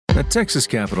At Texas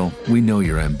Capital, we know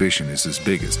your ambition is as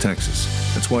big as Texas.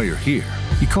 That's why you're here.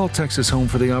 You call Texas home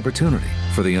for the opportunity,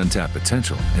 for the untapped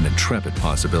potential and intrepid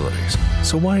possibilities.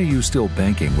 So why are you still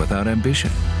banking without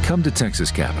ambition? Come to Texas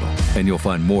Capital, and you'll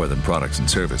find more than products and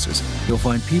services. You'll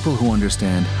find people who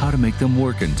understand how to make them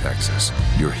work in Texas.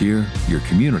 You're here, your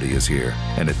community is here,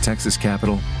 and at Texas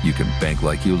Capital, you can bank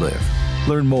like you live.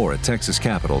 Learn more at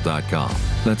texascapital.com.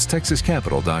 That's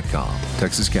texascapital.com.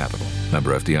 Texas Capital,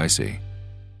 member FDIC.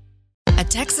 At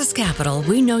Texas Capital,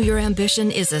 we know your ambition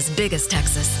is as big as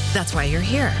Texas. That's why you're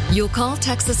here. You'll call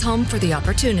Texas home for the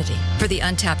opportunity, for the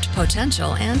untapped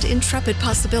potential and intrepid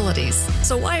possibilities.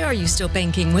 So why are you still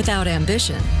banking without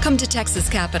ambition? Come to Texas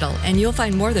Capital and you'll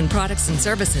find more than products and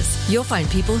services. You'll find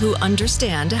people who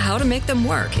understand how to make them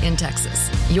work in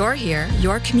Texas. You're here,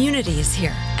 your community is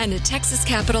here. And at Texas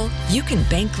Capital, you can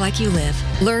bank like you live.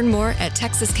 Learn more at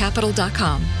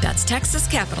texascapital.com. That's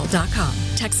texascapital.com.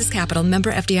 Texas Capital,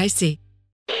 member FDIC.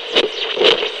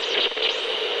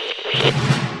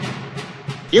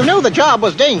 You knew the job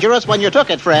was dangerous when you took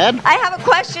it, Fred. I have a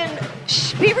question.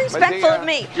 Shh, be respectful of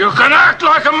me. You can act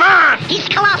like a man! He's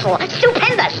colossal,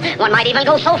 stupendous. One might even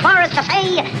go so far as to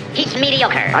say he's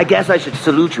mediocre. I guess I should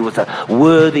salute you as a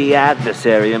worthy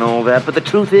adversary and all that, but the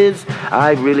truth is,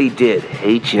 I really did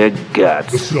hate your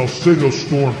guts. The Salcedo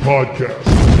Storm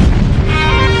Podcast.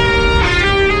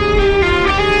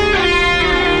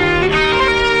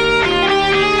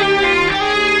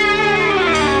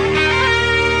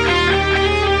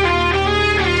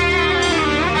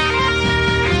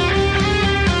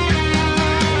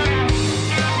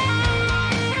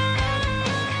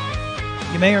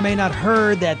 May or may not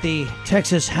heard that the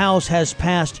Texas House has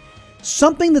passed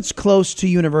something that's close to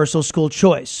universal school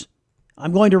choice.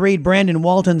 I'm going to read Brandon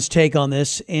Walton's take on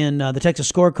this in the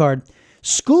Texas Scorecard.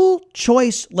 School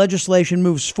choice legislation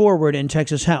moves forward in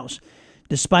Texas House,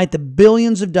 despite the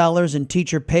billions of dollars in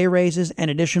teacher pay raises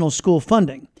and additional school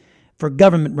funding for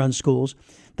government-run schools.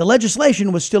 The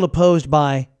legislation was still opposed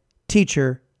by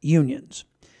teacher unions.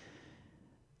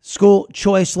 School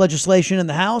choice legislation in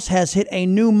the House has hit a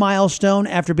new milestone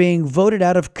after being voted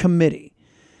out of committee.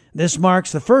 This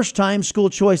marks the first time school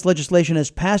choice legislation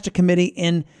has passed a committee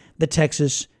in the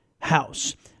Texas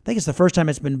House. I think it's the first time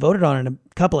it's been voted on in a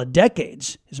couple of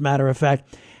decades, as a matter of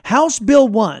fact. House Bill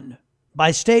 1 by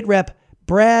State Rep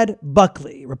Brad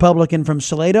Buckley, Republican from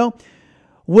Salcedo,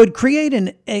 would create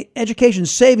an education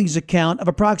savings account of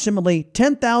approximately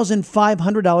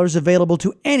 $10,500 available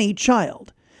to any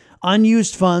child.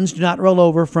 Unused funds do not roll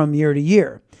over from year to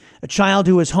year. A child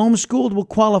who is homeschooled will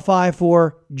qualify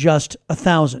for just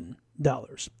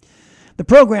 $1,000. The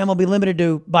program will be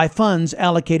limited by funds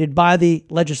allocated by the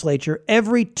legislature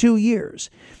every 2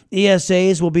 years.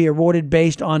 ESAs will be awarded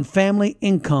based on family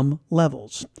income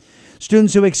levels.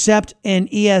 Students who accept an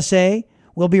ESA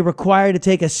will be required to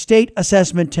take a state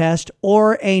assessment test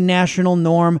or a national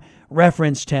norm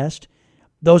reference test.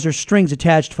 Those are strings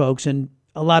attached, folks, and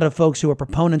a lot of folks who are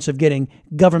proponents of getting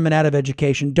government out of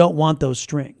education don't want those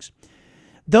strings.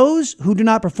 Those who do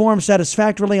not perform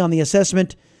satisfactorily on the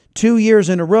assessment 2 years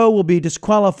in a row will be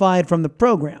disqualified from the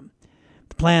program.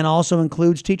 The plan also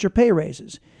includes teacher pay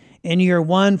raises. In year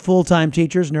one, full-time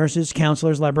teachers, nurses,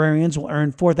 counselors, librarians will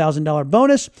earn $4,000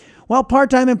 bonus, while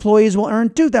part-time employees will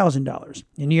earn $2,000.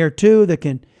 In year two, the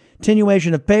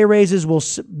continuation of pay raises will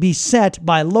be set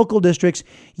by local districts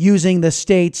using the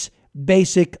state's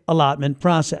basic allotment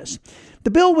process.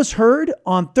 The bill was heard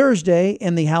on Thursday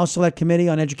in the House Select Committee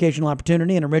on Educational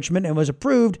Opportunity and Enrichment and was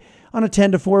approved on a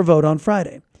 10-4 vote on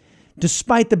Friday.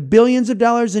 Despite the billions of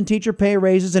dollars in teacher pay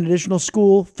raises and additional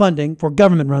school funding for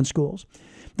government-run schools,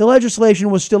 the legislation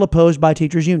was still opposed by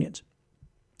teachers' unions.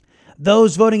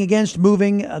 Those voting against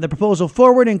moving the proposal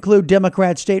forward include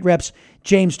Democrat state reps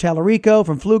James Tallarico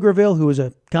from Pflugerville, who is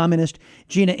a communist,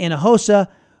 Gina Hinojosa,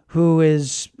 who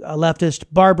is a leftist,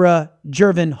 Barbara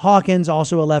Jervin Hawkins,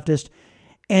 also a leftist,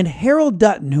 and Harold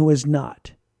Dutton, who is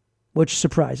not, which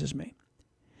surprises me.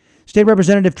 State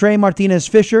Representative Trey Martinez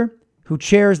Fisher, who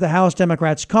chairs the House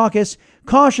Democrats caucus,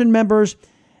 cautioned members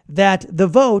that the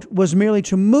vote was merely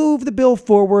to move the bill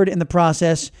forward in the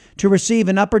process to receive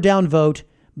an up or down vote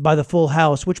by the full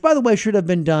House, which, by the way, should have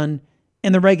been done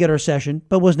in the regular session,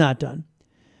 but was not done.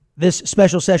 This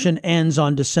special session ends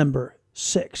on December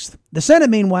 6th. The Senate,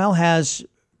 meanwhile, has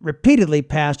repeatedly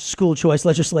passed school choice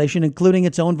legislation, including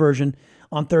its own version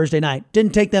on Thursday night.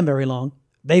 Didn't take them very long.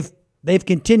 They've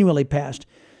continually passed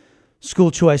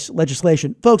school choice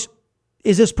legislation. Folks,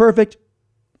 is this perfect?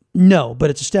 No, but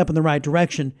it's a step in the right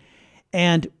direction.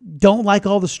 And don't like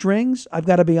all the strings, I've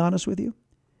got to be honest with you.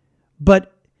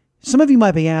 But some of you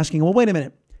might be asking, well, wait a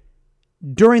minute.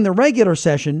 During the regular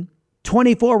session,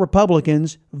 24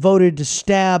 Republicans voted to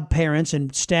stab parents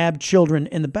and stab children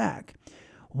in the back.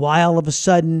 Why all of a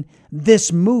sudden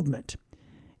this movement?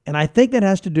 And I think that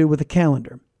has to do with the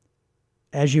calendar.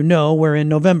 As you know, we're in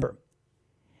November.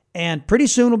 And pretty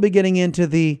soon we'll be getting into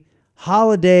the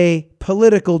holiday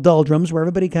political doldrums where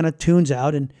everybody kind of tunes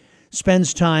out and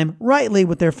spends time rightly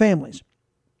with their families.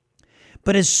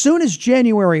 But as soon as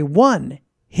January 1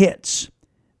 hits,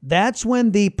 that's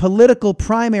when the political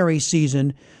primary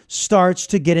season starts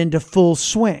to get into full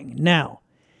swing. Now,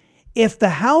 if the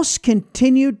House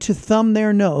continued to thumb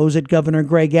their nose at Governor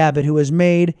Greg Abbott, who has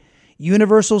made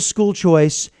universal school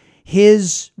choice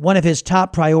one of his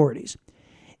top priorities,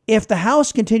 if the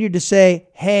House continued to say,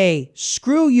 hey,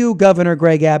 screw you, Governor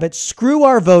Greg Abbott, screw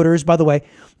our voters, by the way,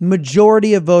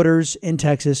 majority of voters in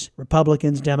Texas,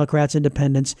 Republicans, Democrats,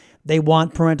 Independents, they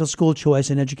want parental school choice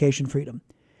and education freedom.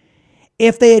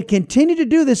 If they had continued to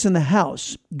do this in the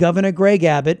House, Governor Greg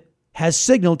Abbott has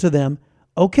signaled to them,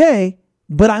 okay,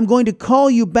 but I'm going to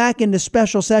call you back into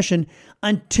special session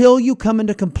until you come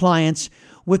into compliance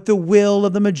with the will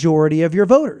of the majority of your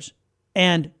voters.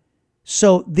 And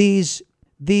so these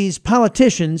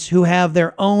politicians who have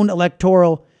their own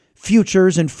electoral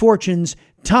futures and fortunes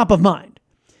top of mind,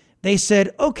 they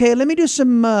said, okay, let me do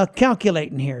some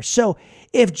calculating here. So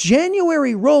if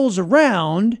January rolls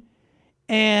around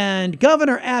and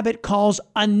Governor Abbott calls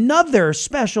another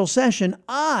special session,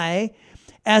 I,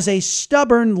 as a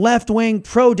stubborn left-wing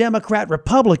pro-Democrat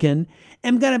Republican,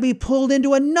 am going to be pulled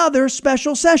into another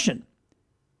special session.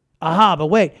 Aha, but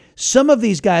wait, some of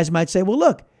these guys might say, well,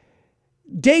 look,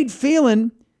 Dade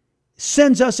Phelan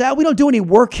sends us out. We don't do any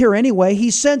work here anyway.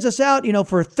 He sends us out,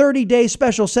 for a 30-day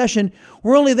special session.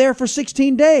 We're only there for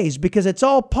 16 days because it's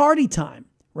all party time,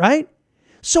 right?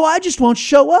 So I just won't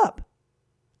show up.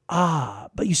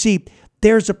 But you see,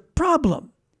 there's a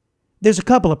problem. There's a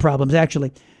couple of problems,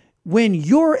 actually. When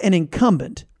you're an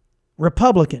incumbent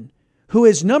Republican who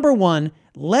is, number one,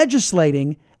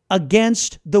 legislating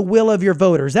against the will of your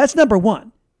voters, that's number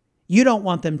one. You don't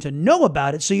want them to know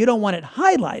about it, so you don't want it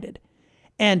highlighted.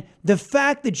 And the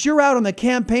fact that you're out on the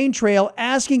campaign trail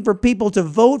asking for people to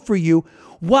vote for you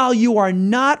while you are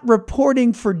not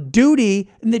reporting for duty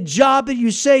in the job that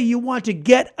you say you want to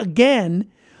get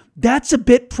again, that's a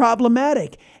bit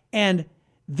problematic. And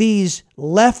these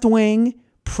left-wing,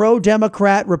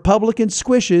 pro-Democrat Republican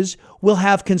squishes will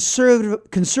have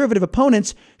conservative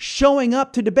opponents showing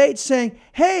up to debate saying,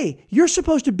 hey, you're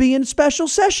supposed to be in special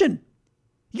session.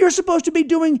 You're supposed to be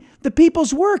doing the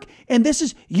people's work. And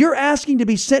you're asking to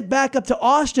be sent back up to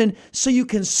Austin so you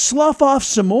can slough off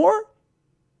some more?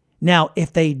 Now,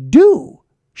 if they do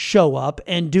show up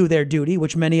and do their duty,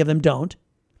 which many of them don't,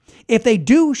 if they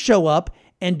do show up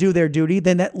and do their duty,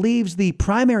 then that leaves the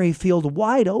primary field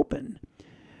wide open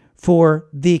for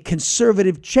the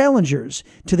conservative challengers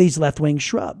to these left-wing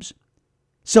shrubs.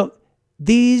 So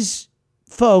these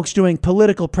folks doing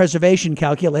political preservation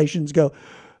calculations go,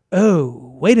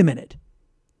 oh, wait a minute.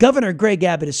 Governor Greg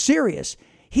Abbott is serious.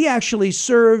 He actually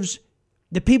serves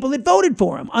the people that voted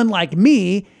for him, unlike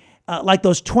me, like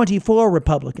those 24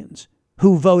 Republicans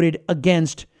who voted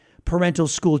against parental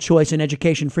school choice and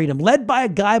education freedom, led by a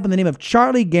guy by the name of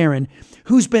Charlie Guerin,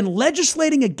 who's been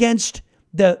legislating against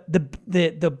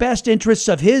the best interests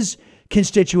of his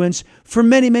constituents for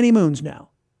many, many moons now.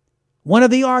 One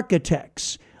of the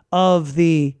architects of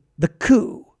the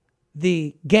coup,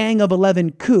 the Gang of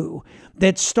 11 coup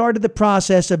that started the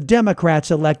process of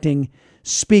Democrats electing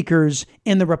speakers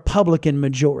in the Republican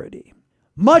majority.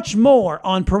 Much more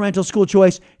on parental school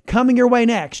choice coming your way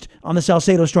next on the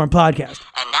Salcedo Storm Podcast.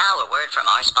 And now a word from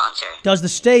our sponsor. Does the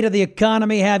state of the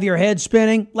economy have your head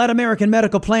spinning? Let American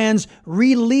Medical Plans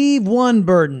relieve one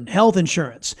burden, health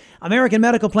insurance. American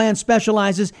Medical Plans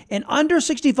specializes in under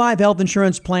 65 health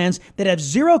insurance plans that have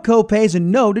zero copays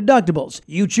and no deductibles.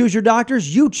 You choose your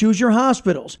doctors, you choose your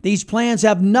hospitals. These plans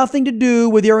have nothing to do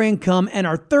with your income and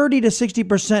are 30 to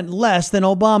 60% less than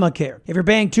Obamacare. If you're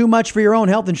paying too much for your own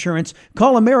health insurance,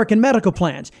 call American Medical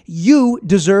Plans. You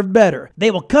deserve better.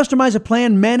 They will customize a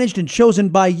plan managed and chosen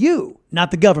by you, not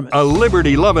the government. A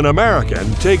liberty-loving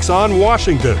American takes on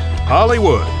Washington,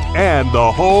 Hollywood, and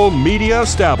the whole media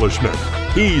establishment.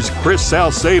 He's Chris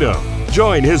Salcedo.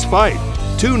 Join his fight.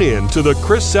 Tune in to The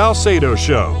Chris Salcedo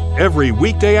Show. every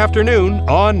weekday afternoon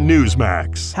on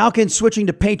Newsmax. How can switching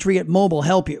to Patriot Mobile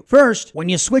help you? First, when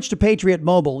you switch to Patriot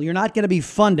Mobile, you're not going to be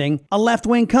funding a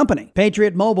left-wing company.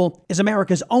 Patriot Mobile is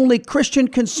America's only Christian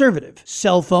conservative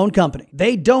cell phone company.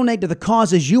 They donate to the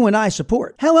causes you and I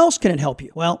support. How else can it help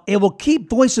you? Well, it will keep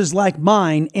voices like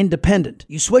mine independent.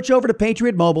 You switch over to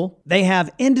Patriot Mobile. They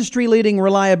have industry-leading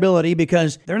reliability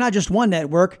because they're not just one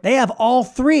network. They have all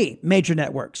three major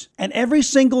networks. And every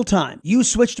single time you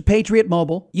switch to Patriot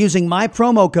Mobile using my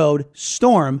promo code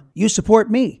STORM, you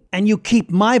support me and you keep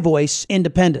my voice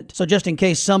independent. So just in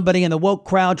case somebody in the woke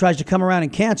crowd tries to come around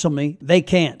and cancel me, they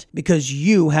can't because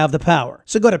you have the power.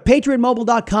 So go to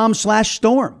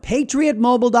patriotmobile.com/storm,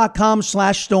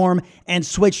 patriotmobile.com/storm and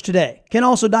switch today. Can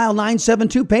also dial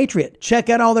 972-PATRIOT. Check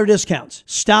out all their discounts.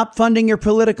 Stop funding your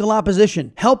political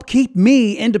opposition. Help keep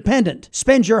me independent.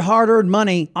 Spend your hard-earned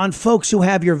money on folks who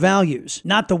have your values,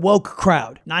 not the woke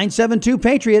crowd.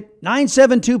 972-PATRIOT,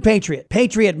 972-PATRIOT,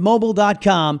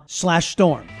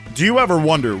 patriotmobile.com/storm. Do you ever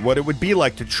wonder what it would be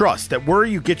like to trust that where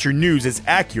you get your news is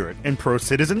accurate and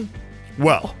pro-citizen?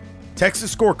 Well,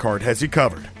 Texas Scorecard has you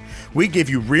covered. We give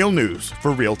you real news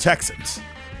for real Texans.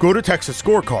 Go to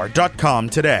TexasScorecard.com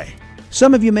today.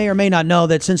 Some of you may or may not know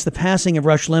that since the passing of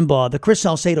Rush Limbaugh, the Chris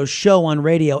Salcedo Show on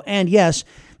radio, and yes,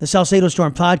 the Salcedo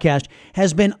Storm Podcast,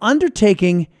 has been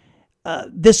undertaking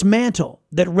this mantle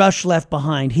that Rush left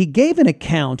behind. He gave an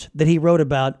account that he wrote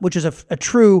about, which is a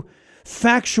true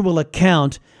factual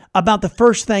account about the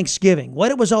first Thanksgiving,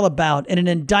 what it was all about, and an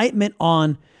indictment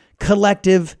on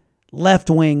collective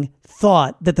left-wing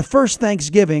thought that the first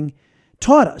Thanksgiving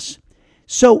taught us.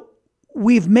 So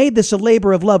we've made this a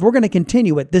labor of love. We're going to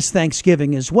continue it this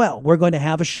Thanksgiving as well. We're going to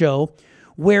have a show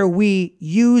where we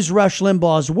use Rush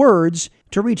Limbaugh's words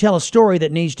to retell a story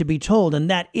that needs to be told, and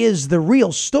that is the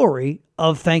real story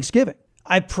of Thanksgiving.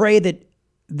 I pray that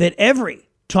every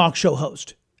talk show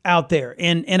host out there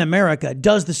in America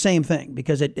does the same thing,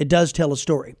 because it does tell a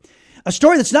story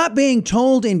that's not being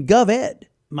told in GovEd,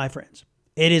 my friends.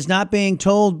 It is not being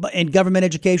told in government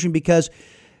education, because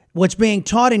what's being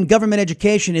taught in government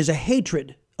education is a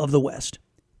hatred of the West,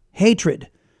 hatred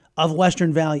of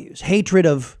Western values, hatred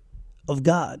of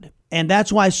God. And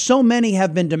that's why so many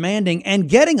have been demanding and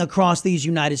getting across these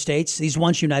United States, these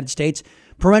once United States,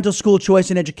 parental school choice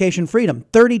and education freedom.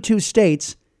 32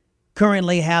 states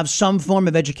currently have some form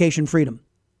of education freedom,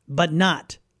 but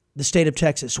not the state of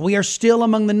Texas. We are still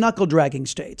among the knuckle-dragging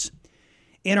states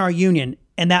in our union,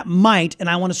 and that might, and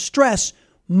I want to stress,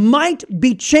 might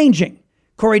be changing.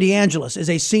 Corey DeAngelis is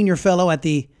a senior fellow at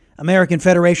the American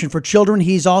Federation for Children.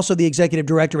 He's also the executive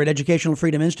director at Educational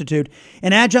Freedom Institute,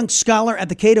 an adjunct scholar at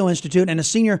the Cato Institute, and a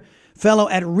senior fellow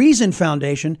at Reason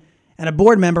Foundation, and a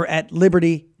board member at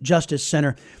Liberty Justice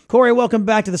Center. Corey, welcome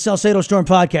back to the Salcedo Storm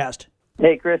Podcast.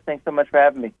 Hey, Chris, thanks so much for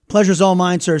having me. Pleasure's all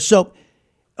mine, sir. So,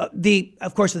 the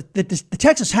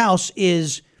Texas House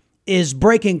is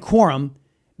breaking quorum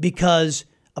because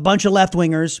a bunch of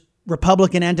left-wingers,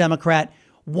 Republican and Democrat,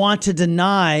 want to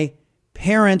deny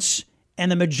parents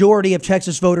and the majority of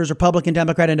Texas voters, Republican,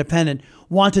 Democrat, Independent,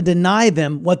 want to deny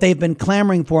them what they've been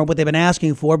clamoring for, what they've been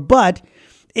asking for. But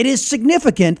it is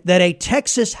significant that a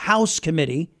Texas House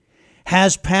committee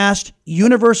has passed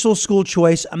universal school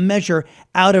choice, a measure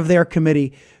out of their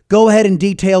committee. Go ahead and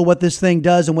detail what this thing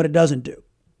does and what it doesn't do.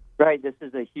 Right. This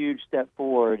is a huge step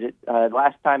forward.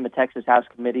 Last time the Texas House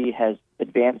Committee has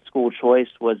advanced school choice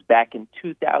was back in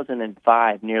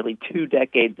 2005, nearly 2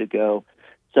 decades ago.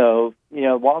 So,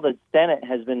 while the Senate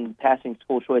has been passing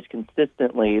school choice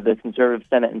consistently, the conservative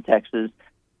Senate in Texas,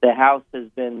 the House has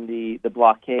been the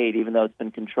blockade, even though it's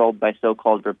been controlled by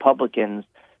so-called Republicans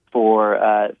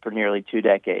for nearly 2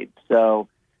 decades. So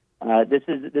this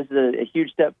is a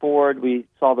huge step forward. We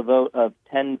saw the vote of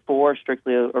 10-4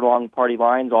 strictly along party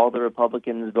lines. All the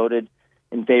Republicans voted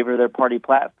in favor of their party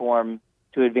platform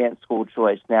to advance school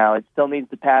choice. Now, it still needs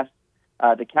to pass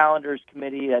the Calendars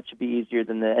Committee. That should be easier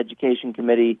than the Education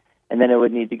Committee, and then it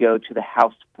would need to go to the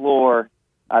House floor.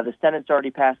 The Senate's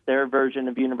already passed their version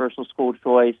of universal school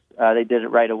choice. They did it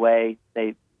right away.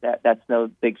 That's no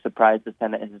big surprise. The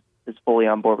Senate is fully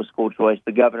on board with school choice.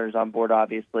 The governor's on board,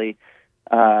 obviously.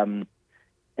 And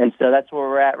so that's where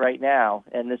we're at right now.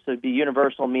 And this would be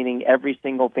universal, meaning every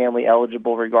single family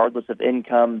eligible, regardless of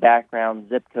income, background,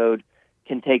 zip code,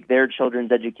 can take their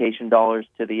children's education dollars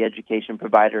to the education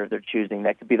provider of their choosing.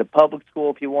 That could be the public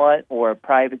school if you want, or a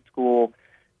private school,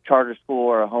 charter school,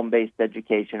 or a home-based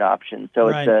education option. So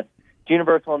right. It's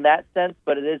universal in that sense,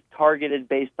 but it is targeted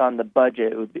based on the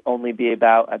budget. It would only be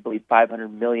about, I believe,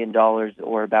 $500 million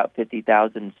or about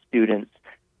 50,000 students.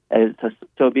 So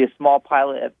it'd be a small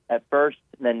pilot at first,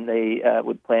 and then they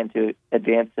would plan to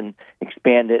advance and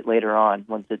expand it later on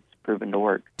once it's proven to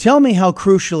work. Tell me how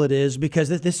crucial it is, because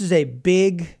this is a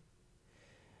big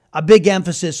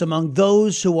emphasis among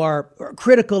those who are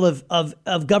critical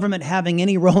of government having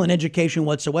any role in education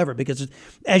whatsoever, because,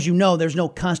 as you know, there's no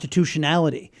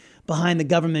constitutionality behind the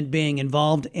government being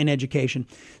involved in education.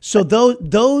 So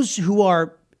those who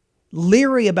are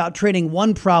leery about trading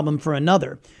one problem for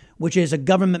another, which is a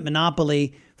government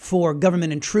monopoly for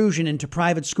government intrusion into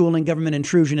private schooling, government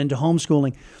intrusion into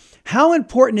homeschooling, how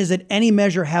important is it any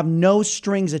measure have no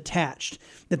strings attached,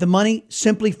 that the money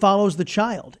simply follows the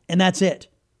child and that's it?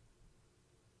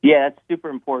 Yeah, that's super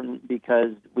important,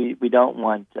 because we don't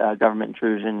want government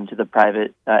intrusion into the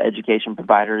private education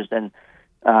providers. And,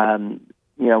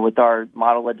 with our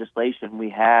model legislation, we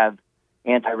have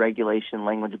anti-regulation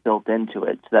language built into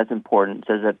it. So that's important. It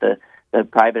says that the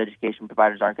private education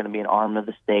providers aren't going to be an arm of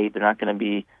the state. They're not going to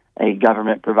be a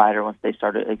government provider once they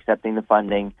start accepting the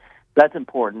funding. That's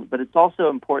important. But it's also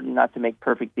important not to make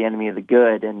perfect the enemy of the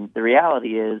good. And the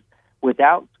reality is,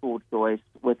 without school choice,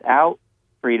 without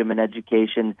freedom in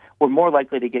education, we're more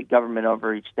likely to get government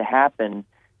overreach to happen,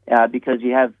 because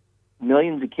you have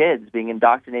millions of kids being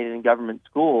indoctrinated in government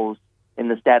schools in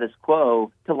the status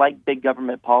quo to like big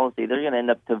government policy. They're going to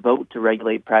end up to vote to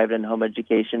regulate private and home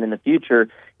education in the future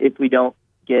if we don't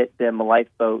get them a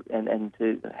lifeboat and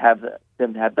to have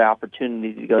them have the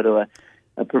opportunity to go to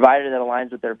a provider that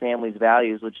aligns with their family's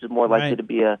values, which is more likely to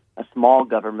be a small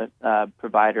government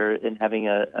provider and having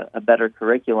a better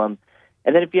curriculum.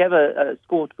 And then if you have a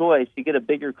school choice, you get a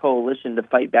bigger coalition to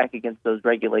fight back against those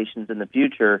regulations in the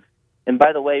future. And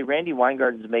by the way, Randy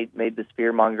Weingarten's made this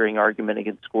fear-mongering argument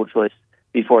against school choice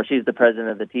before. She's the president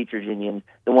of the teachers union,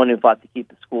 the one who fought to keep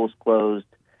the schools closed.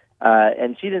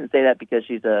 And she didn't say that because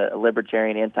she's a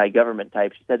libertarian, anti-government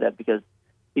type. She said that because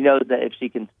she knows that if she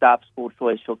can stop school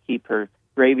choice, she'll keep her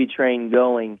gravy train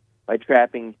going by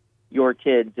trapping your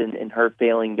kids in her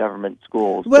failing government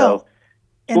schools. Well,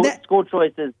 School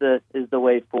choice is the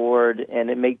way forward, and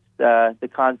it makes the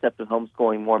concept of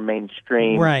homeschooling more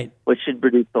mainstream, right, which should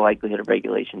reduce the likelihood of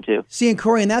regulation too. See, and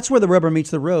Corey, and that's where the rubber meets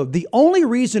the road. The only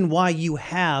reason why you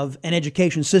have an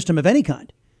education system of any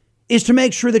kind is to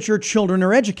make sure that your children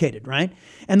are educated, right?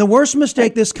 And the worst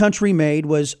mistake this country made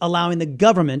was allowing the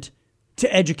government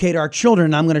to educate our children,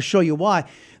 and I'm going to show you why.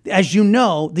 As you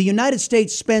know, the United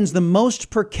States spends the most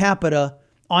per capita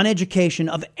on education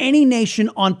of any nation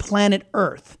on planet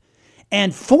Earth.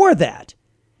 And for that,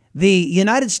 the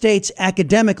United States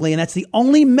academically, and that's the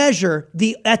only measure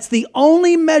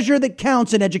that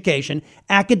counts in education,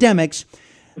 academically,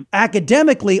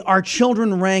 our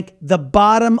children rank the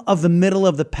bottom of the middle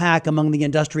of the pack among the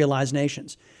industrialized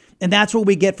nations. And that's what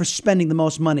we get for spending the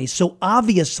most money. So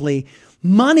obviously,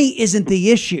 money isn't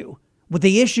the issue. What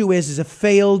the issue is a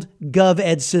failed gov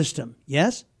ed system.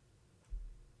 Yes?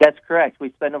 That's correct.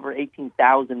 We spend over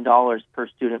 $18,000 per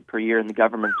student per year in the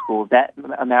government schools. That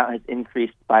amount has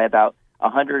increased by about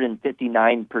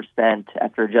 159%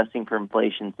 after adjusting for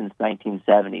inflation since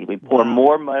 1970. We pour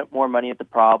more money at the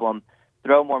problem,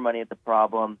 throw more money at the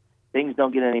problem. Things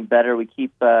don't get any better. We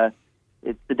keep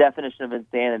it's the definition of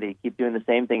insanity. Keep doing the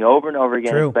same thing over and over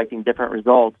again, expecting different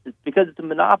results. It's because it's a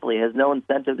monopoly. It has no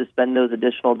incentive to spend those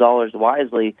additional dollars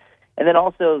wisely. And then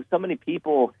also, so many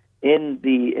people in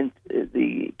the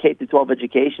K-12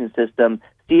 education system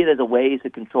see it as a way to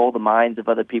control the minds of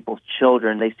other people's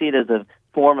children. They see it as a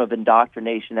form of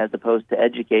indoctrination as opposed to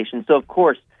education. So, of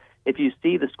course, if you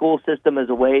see the school system as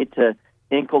a way to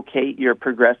inculcate your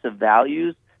progressive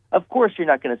values, of course you're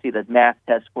not going to see the math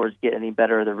test scores get any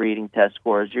better or the reading test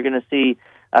scores. You're going to see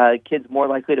kids more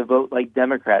likely to vote like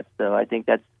Democrats, though. I think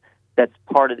that's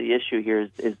part of the issue here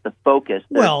is the focus.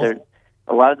 There's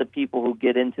a lot of the people who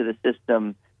get into the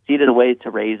system see it as a way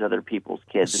to raise other people's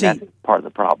kids, and that's part of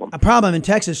the problem. A problem in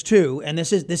Texas, too, and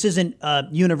this isn't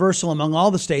universal among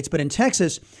all the states, but in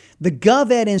Texas, the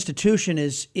gov ed institution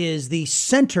is the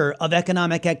center of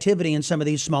economic activity in some of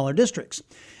these smaller districts.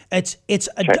 It's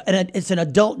an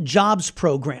adult jobs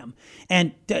program.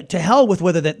 And to hell with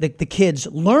whether the kids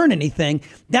learn anything,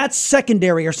 that's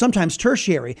secondary or sometimes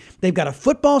tertiary. They've got a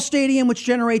football stadium, which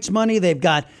generates money. They've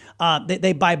got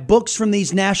they buy books from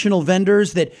these national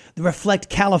vendors that reflect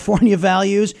California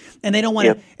values, and they don't want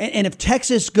to. And if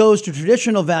Texas goes to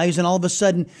traditional values, and all of a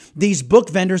sudden these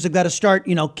book vendors have got to start,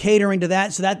 catering to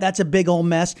that. So that's a big old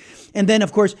mess. And then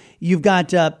of course you've got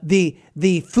the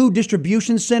food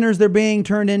distribution centers they're being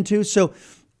turned into. So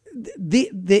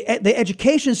the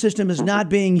education system is not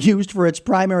being used for its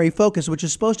primary focus, which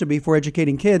is supposed to be for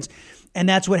educating kids. And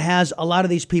that's what has a lot of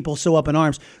these people so up in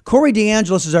arms. Corey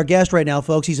DeAngelis is our guest right now,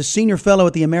 folks. He's a senior fellow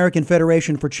at the American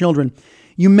Federation for Children.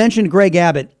 You mentioned Greg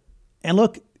Abbott. And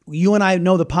look, you and I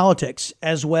know the politics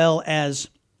as well as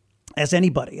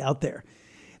anybody out there.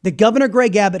 The Governor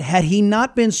Greg Abbott, had he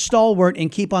not been stalwart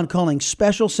and keep on calling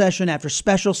special session after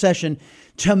special session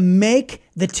to make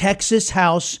the Texas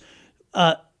House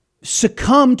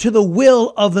succumb to the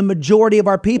will of the majority of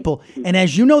our people. And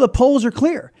as you know, the polls are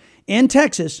clear. In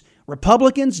Texas,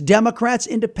 Republicans, Democrats,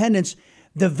 Independents,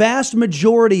 the vast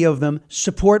majority of them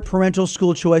support parental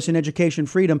school choice and education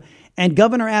freedom. And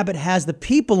Governor Abbott has the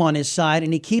people on his side,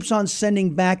 and he keeps on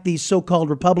sending back these so-called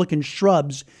Republican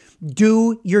shrubs.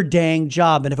 Do your dang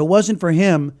job. And if it wasn't for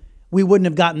him, we wouldn't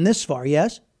have gotten this far,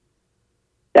 yes?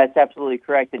 That's absolutely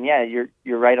correct. And yeah,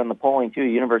 you're right on the polling too.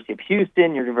 University of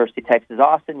Houston, University of Texas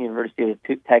Austin, University of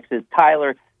Texas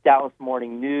Tyler, Dallas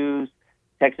Morning News,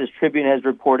 Texas Tribune has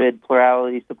reported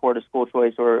plurality support of school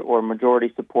choice or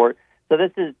majority support. So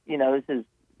this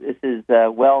is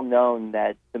well known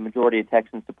that the majority of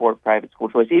Texans support private school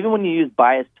choice. Even when you use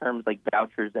biased terms like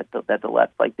vouchers that the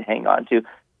left like to hang on to,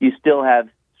 you still have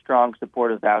strong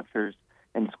support of vouchers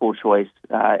and school choice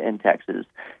in Texas.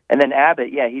 And then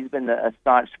Abbott, yeah, he's been a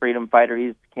staunch freedom fighter.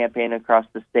 He's campaigned across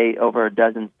the state, over a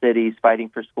dozen cities, fighting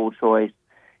for school choice.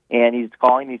 And he's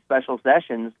calling these special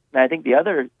sessions. And I think the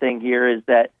other thing here is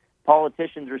that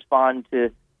politicians respond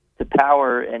to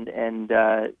power and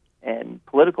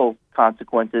political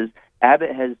consequences.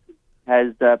 Abbott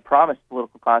has promised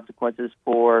political consequences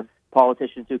for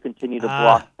politicians who continue to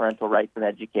block parental rights and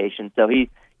education. So he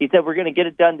said, we're going to get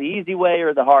it done the easy way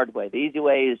or the hard way. The easy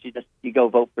way is you go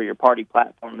vote for your party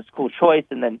platform, the school choice,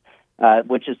 and then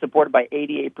which is supported by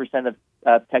 88%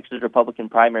 of Texas Republican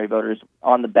primary voters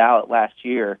on the ballot last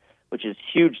year, which is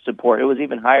huge support. It was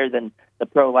even higher than the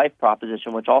pro-life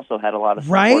proposition, which also had a lot of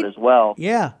support as well.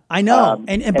 Yeah, I know.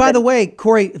 And by the way,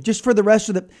 Corey, just for the rest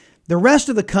of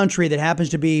the country that happens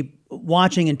to be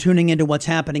watching and tuning into what's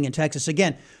happening in Texas,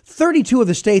 again, 32 of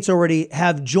the states already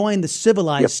have joined the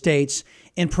civilized states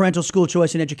in parental school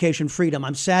choice and education freedom.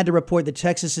 I'm sad to report that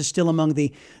Texas is still among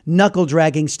the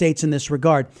knuckle-dragging states in this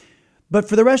regard. But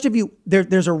for the rest of you,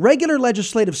 there's a regular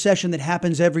legislative session that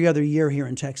happens every other year here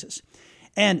in Texas.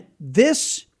 And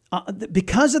this,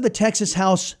 because of the Texas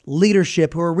House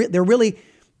leadership, they're really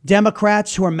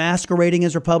Democrats who are masquerading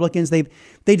as Republicans. They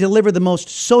deliver the most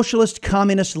socialist,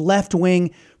 communist,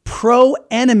 left-wing,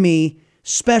 pro-enemy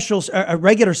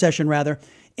regular session rather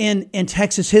in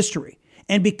Texas history.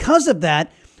 And because of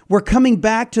that, we're coming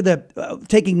back to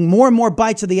taking more and more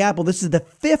bites of the apple. This is the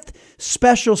fifth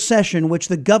special session, which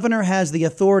the governor has the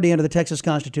authority under the Texas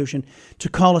Constitution to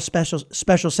call a special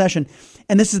session.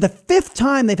 And this is the fifth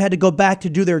time they've had to go back to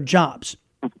do their jobs.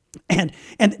 And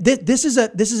this is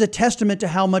a testament to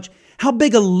how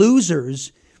big of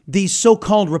losers these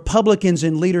so-called Republicans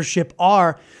in leadership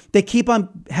are. They keep on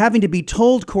having to be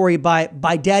told, Corey,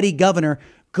 by Daddy Governor,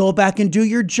 go back and do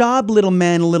your job, little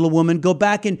man, little woman. Go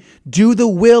back and do the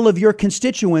will of your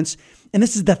constituents. And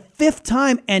this is the fifth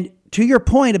time. And to your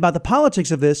point about the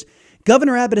politics of this,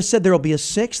 Governor Abbott has said there will be a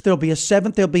sixth, there'll be a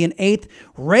seventh, there'll be an eighth,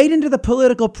 right into the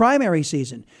political primary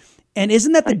season. And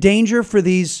isn't that the danger for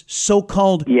these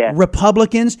so-called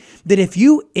Republicans? That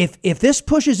if this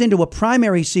pushes into a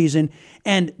primary season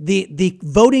and the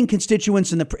voting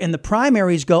constituents in the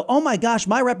primaries go, oh my gosh,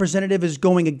 my representative is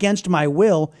going against my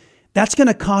will, that's going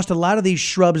to cost a lot of these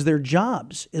shrubs their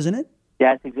jobs, isn't it?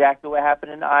 Yeah, that's exactly what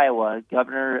happened in Iowa.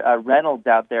 Governor Reynolds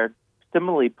out there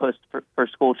similarly pushed for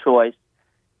school choice,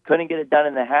 couldn't get it done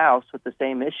in the House with the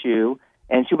same issue,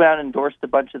 and she went out and endorsed a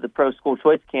bunch of the pro-school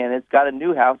choice candidates, got a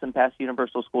new House, and passed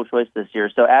universal school choice this year.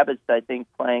 So Abbott's, I think,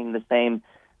 playing the same,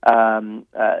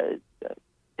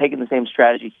 taking the same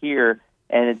strategy here,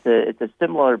 and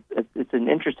it's an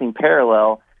interesting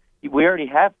parallel. We already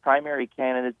have primary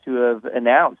candidates who have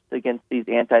announced against these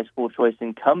anti-school choice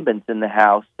incumbents in the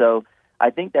House. So I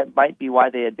think that might be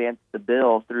why they advanced the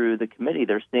bill through the committee.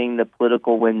 They're seeing the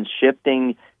political winds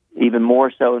shifting even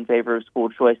more so in favor of school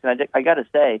choice. And I got to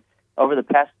say, over the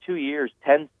past 2 years,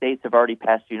 10 states have already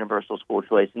passed universal school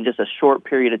choice in just a short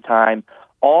period of time,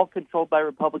 all controlled by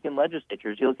Republican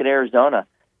legislatures. You look at Arizona,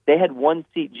 they had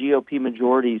one-seat GOP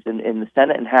majorities in the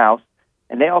Senate and House,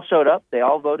 and they all showed up. They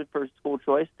all voted for school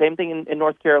choice. Same thing in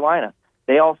North Carolina.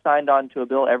 They all signed on to a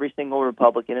bill, every single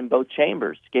Republican in both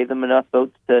chambers, gave them enough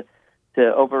votes to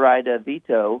override a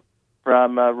veto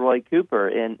from Roy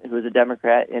Cooper, who is a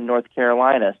Democrat in North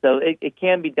Carolina. So it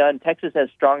can be done. Texas has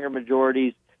stronger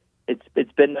majorities.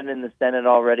 It's been done in the Senate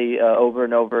already over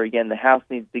and over again. The House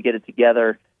needs to get it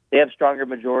together. they have stronger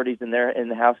majorities in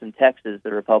the House in Texas,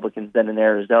 the Republicans, than in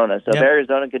Arizona. So if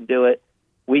Arizona can do it,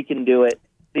 we can do it.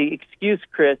 The excuse,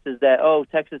 Chris, is that,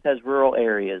 Texas has rural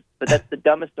areas. But that's the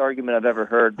dumbest argument I've ever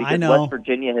heard, because West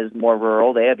Virginia is more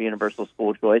rural. They have universal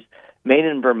school choice. Maine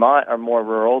and Vermont are more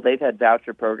rural. They've had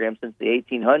voucher programs since the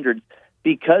 1800s.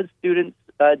 Because students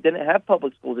didn't have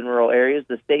public schools in rural areas,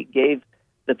 the state gave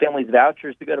the families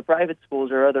vouchers to go to private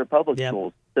schools or other public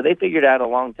schools. So they figured out a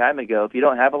long time ago, if you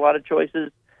don't have a lot of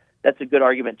choices, that's a good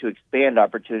argument to expand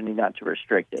opportunity, not to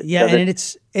restrict it. Yeah, so and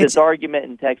this argument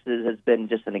in Texas has been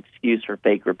just an excuse for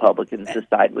fake Republicans to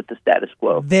side with the status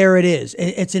quo. There it is.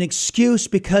 It's an excuse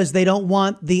because they don't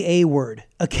want the A word,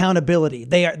 accountability.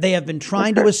 They have been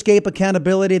trying to escape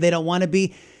accountability. They don't want to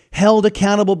be held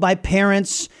accountable by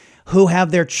parents who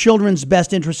have their children's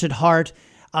best interests at heart,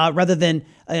 rather than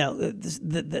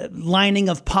the lining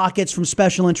of pockets from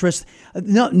special interests.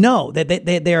 No,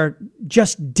 they are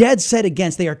just dead set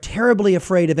against. They are terribly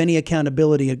afraid of any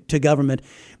accountability to government,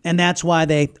 and that's why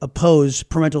they oppose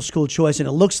parental school choice. And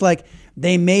it looks like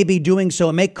they may be doing so.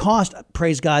 It may cost,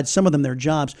 praise God, some of them their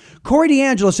jobs. Corey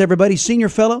DeAngelis, everybody, senior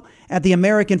fellow at the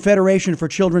American Federation for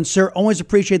Children. Sir, always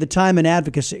appreciate the time and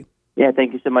advocacy. Yeah,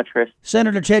 thank you so much, Chris.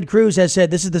 Senator Ted Cruz has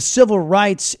said this is the civil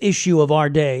rights issue of our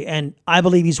day, and I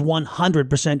believe he's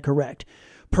 100% correct.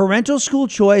 Parental school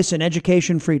choice and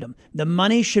education freedom. The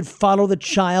money should follow the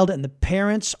child, and the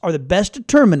parents are the best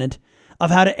determinant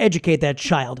of how to educate that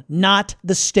child, not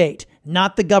the state,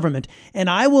 not the government. And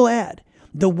I will add,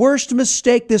 the worst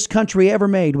mistake this country ever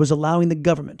made was allowing the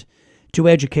government to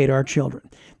educate our children.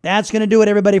 That's going to do it,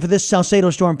 everybody, for this Salcedo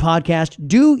Storm podcast.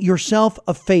 Do yourself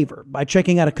a favor by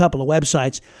checking out a couple of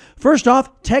websites. First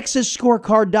off,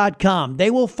 TexasScorecard.com.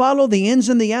 They will follow the ins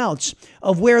and the outs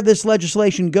of where this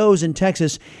legislation goes in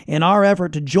Texas in our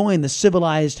effort to join the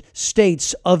civilized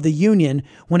states of the Union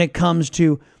when it comes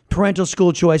to parental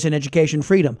school choice and education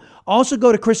freedom. Also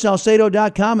go to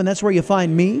ChrisSalcedo.com, and that's where you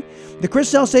find me. The Chris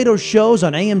Salcedo shows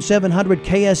on AM 700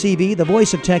 KSEV, the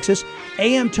voice of Texas,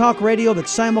 AM talk radio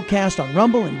that's simulcast on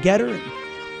Rumble and Getter and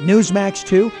Newsmax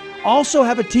 2. Also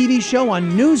have a TV show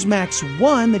on Newsmax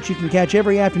 1 that you can catch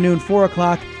every afternoon, 4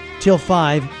 o'clock till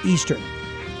 5 Eastern.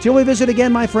 Till we visit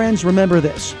again, my friends, remember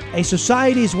this. A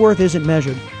society's worth isn't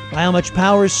measured by how much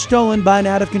power is stolen by an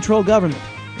out-of-control government.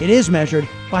 It is measured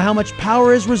by how much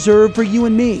power is reserved for you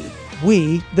and me,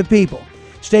 we the people.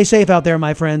 Stay safe out there,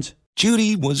 my friends.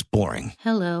 Judy was boring.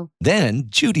 Hello. Then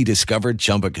Judy discovered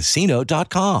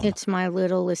ChumbaCasino.com. It's my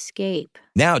little escape.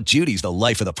 Now Judy's the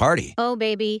life of the party. Oh,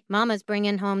 baby, mama's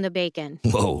bringing home the bacon.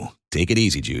 Whoa, take it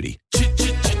easy, Judy.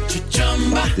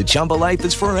 The Chumba life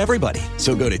is for everybody.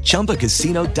 So go to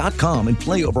ChumbaCasino.com and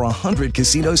play over 100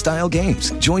 casino-style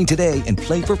games. Join today and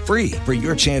play for free for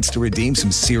your chance to redeem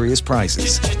some serious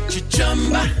prizes.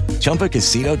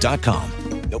 ChumbaCasino.com.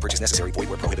 No purchase necessary. Void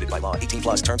where prohibited by law. 18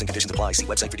 plus terms and conditions apply. See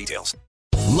website for details.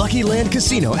 Lucky Land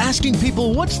Casino, asking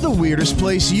people, what's the weirdest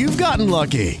place you've gotten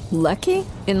lucky? Lucky?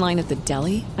 In line at the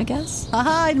deli, I guess?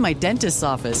 Aha, in my dentist's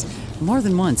office. More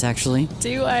than once, actually.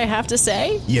 Do I have to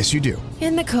say? Yes, you do.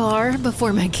 In the car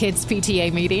before my kids'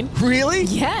 PTA meeting. Really?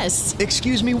 Yes.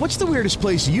 Excuse me, what's the weirdest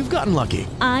place you've gotten lucky?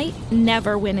 I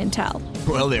never win and tell.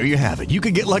 Well, there you have it. You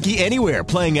can get lucky anywhere,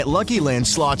 playing at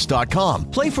LuckyLandSlots.com.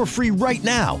 Play for free right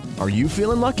now. Are you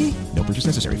feeling lucky? No purchase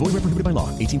necessary. Void where prohibited by law.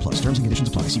 18 plus. Terms and conditions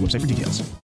apply. See website for details.